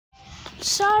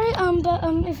Sorry, but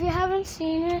if you haven't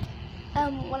seen it,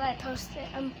 when I post it,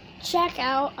 check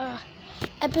out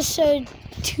episode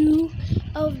 2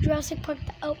 of Jurassic Park: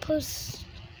 The Outpost,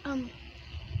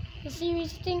 the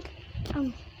series. I think,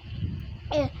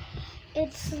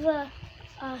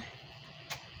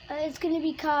 it's gonna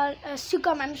be called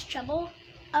Suka Mom's Trouble.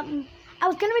 I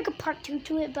was gonna make a part 2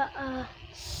 to it, but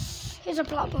here's a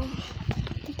problem.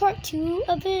 The part 2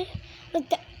 of it,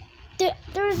 like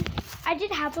I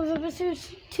did half of episode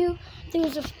 2.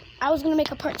 I was gonna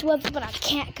make a part 2 of it, but I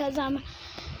can't because I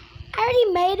already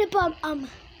made it, but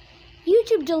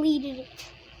YouTube deleted it.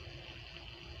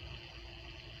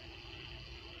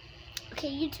 Okay,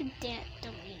 YouTube didn't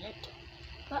delete it,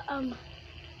 but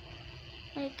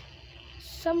like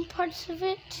some parts of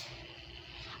it.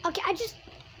 Okay,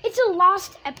 it's a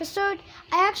lost episode.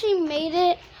 I actually made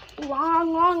it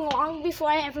long before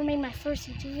I ever made my first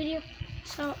YouTube video.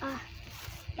 So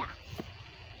yeah.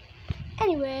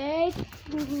 Anyway,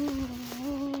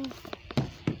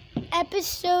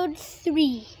 episode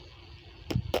 3.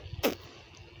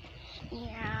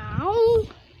 Meow.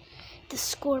 The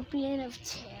Scorpion of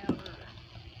Terror.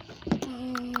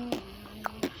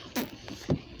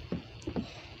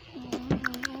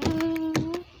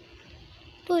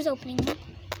 Door's opening.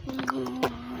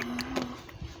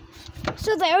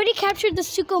 So they already captured the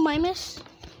Suchomimus.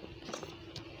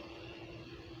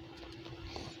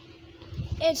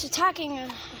 It's attacking a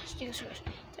Stegosaurus.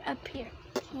 They're up here.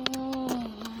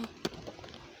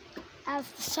 As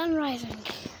the sun rising,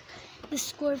 the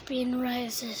scorpion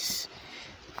rises.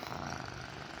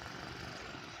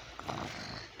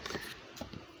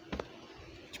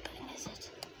 Which button is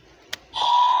it?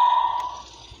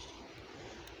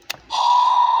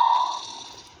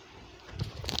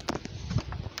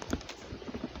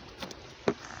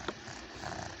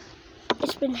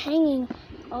 It's been hanging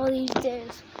all these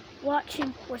days,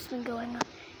 watching what's been going on,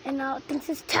 and now it thinks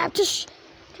it's time to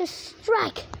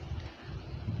strike.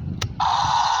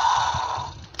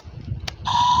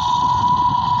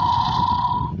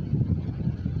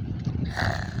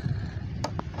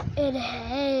 It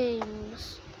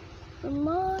hangs for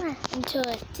more until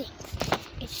it thinks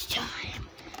it's time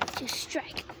to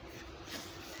strike.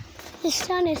 The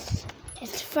sun is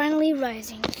finally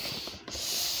rising.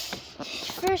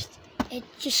 First, it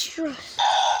destroys.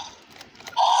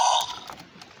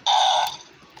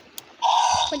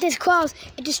 With its claws,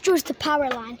 it destroys the power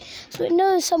line. So it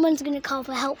knows someone's gonna call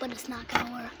for help, but it's not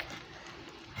gonna work.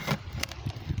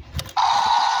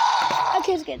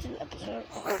 Okay, let's get to the episode.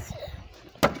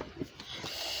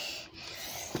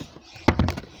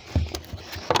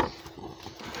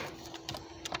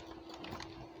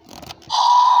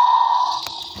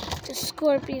 The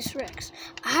Scorpius Rex,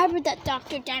 a hybrid that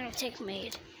Dr. Dinotech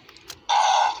made.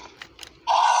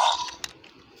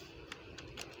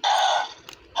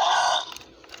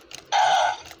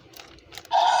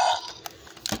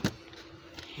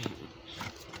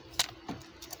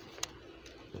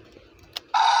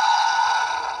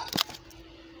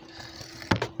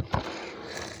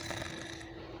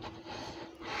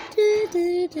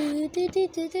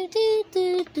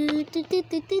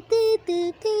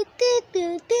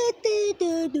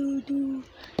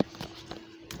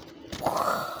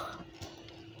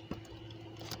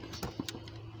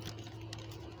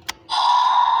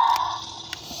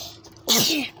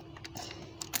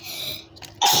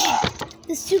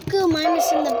 The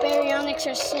Suchomimus and the Baryonyx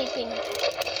are sleeping.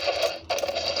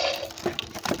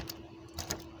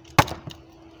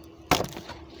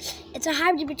 It's a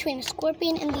hybrid between a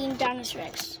scorpion and the Indominus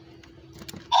Rex.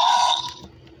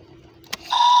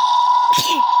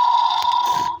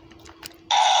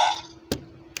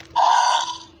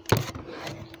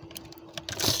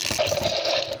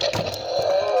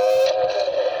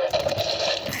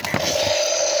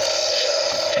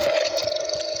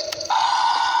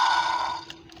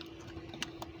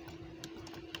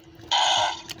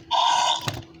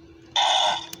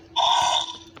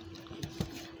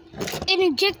 It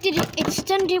injected it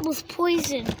stunned it with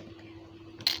poison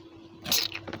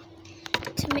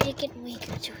to make it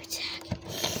weaker to attack.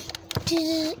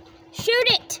 Shoot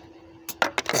it!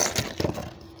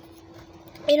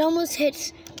 It almost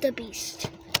hits the beast,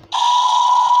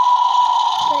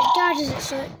 but it dodges it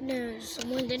so it knows. So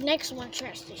when the next one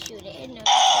tries to shoot it, it knows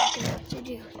exactly what to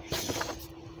do.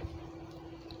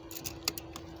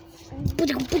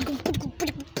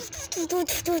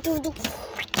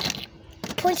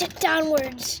 Point it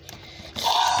downwards.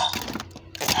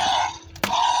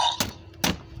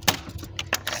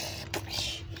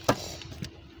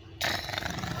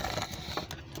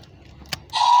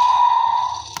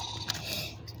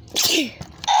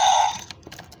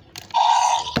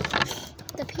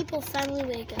 The people finally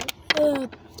wake up. Ow!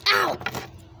 Ow!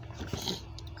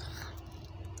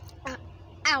 Ow!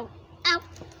 Ow!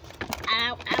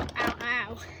 Ow! Ow!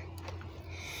 Ow!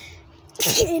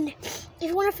 And if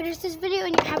you want to finish this video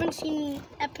and you haven't seen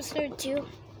episode 2,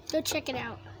 go check it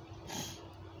out.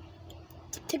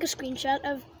 Take a screenshot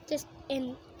of this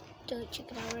and go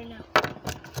check it out right now.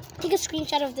 Take a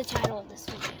screenshot of the title of this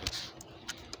video.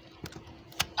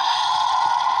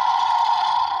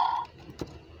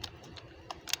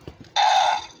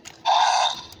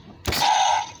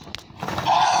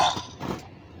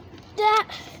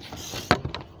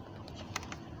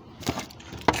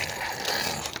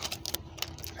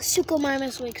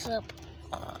 Suchomimus wakes up.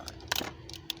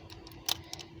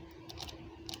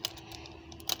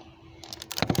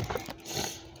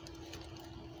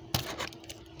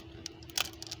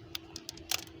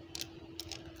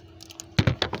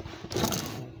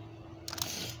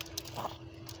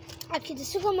 Okay, the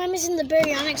Suchomimus and the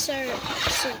Baryonyx are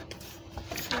asleep.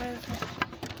 Forever.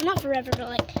 Not forever, but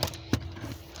like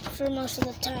for most of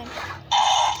the time.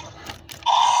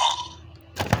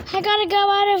 I gotta go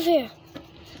out of here.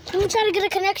 Let me try to get a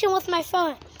connection with my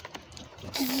phone.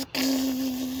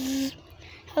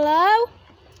 Hello?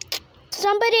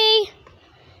 Somebody?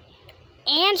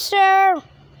 Answer.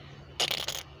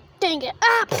 Dang it.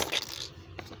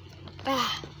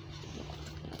 Ah.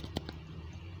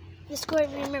 The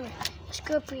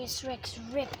Scorpius Rex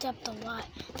ripped up the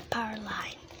power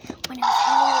line when it was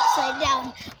hanging upside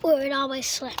down where it always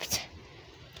slept.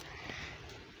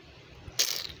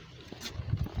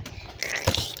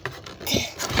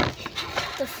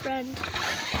 The friend.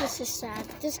 This is sad.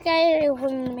 This guy is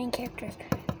one of the main characters.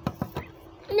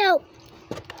 No.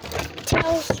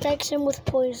 Tail strikes him with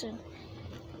poison.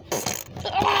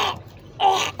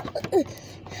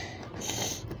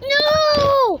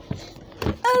 No!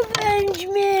 Avenge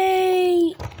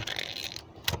me!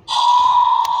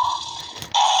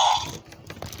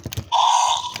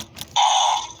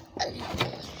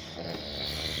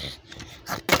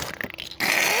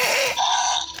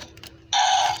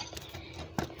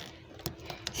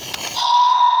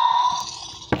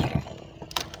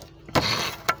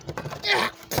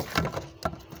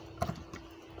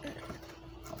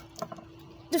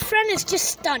 The friend is just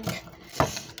stunned.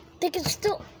 They can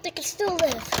still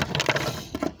live.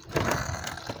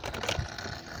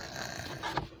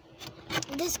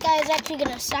 This guy is actually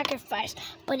gonna sacrifice,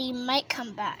 but he might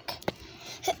come back.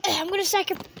 I'm gonna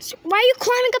sacrifice. Why are you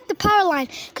climbing up the power line?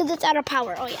 Because it's out of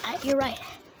power. Oh yeah, you're right.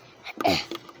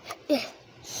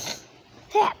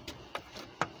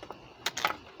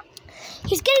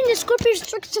 He's getting the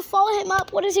Scorpius Rex to follow him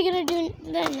up. What is he gonna do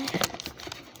then?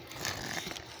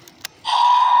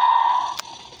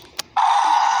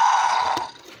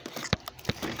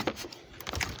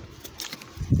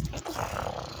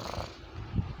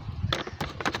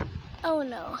 Oh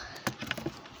no.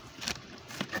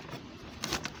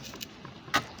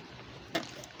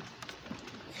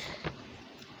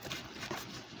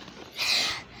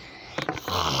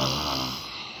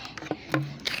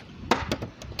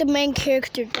 The main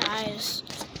character dies.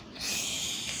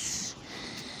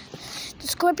 The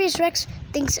Scorpius Rex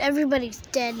thinks everybody's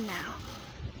dead now.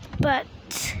 But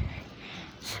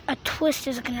a twist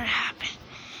is gonna happen.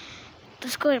 The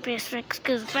Scorpius Rex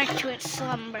goes back to its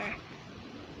slumber.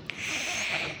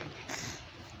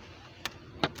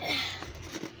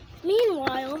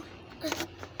 Meanwhile, the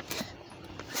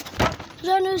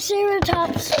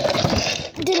Triceratops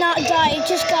did not die, it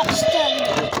just got stunned.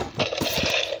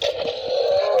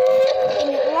 And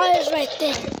it lies right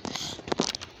there.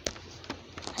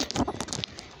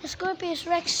 The Scorpius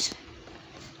Rex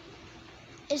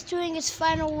is doing its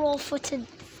final roll for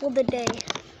the day.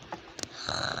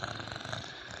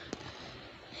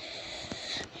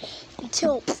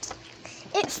 Until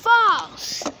it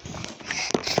falls.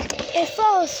 It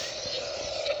falls.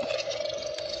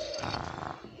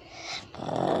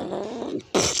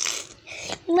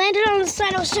 Landed on the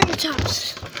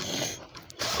Triceratops.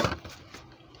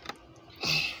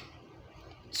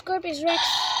 Scorpius Rex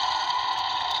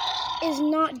is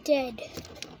not dead. We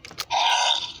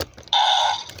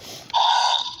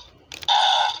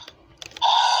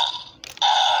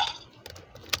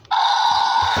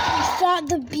thought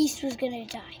the beast was gonna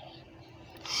die.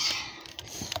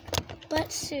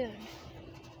 But soon,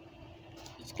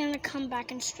 it's gonna come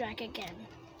back and strike again.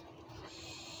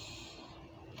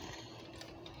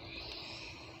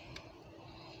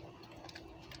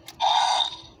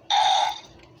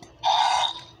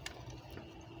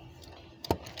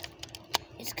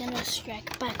 It's gonna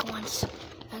strike back once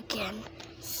again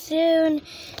soon.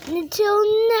 And until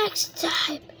next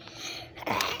time,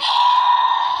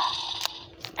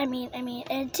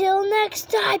 until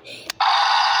next time.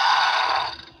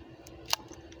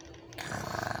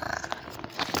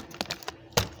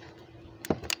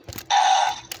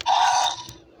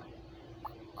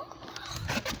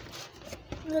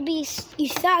 You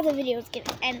thought the video was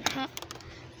gonna end, huh?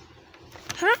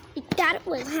 Huh? You thought it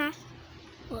was, huh?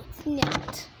 Well, it's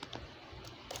not.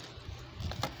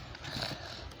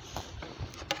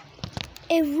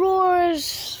 It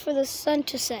roars for the sun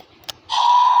to set.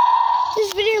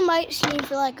 This video might seem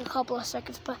for like a couple of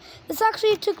seconds, but this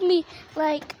actually took me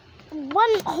like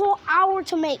 1 whole hour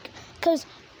to make because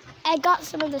I got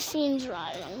some of the scenes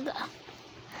wrong.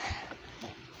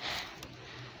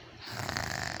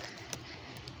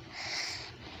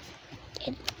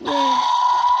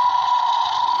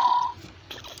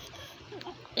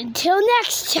 Until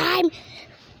next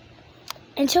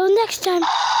time.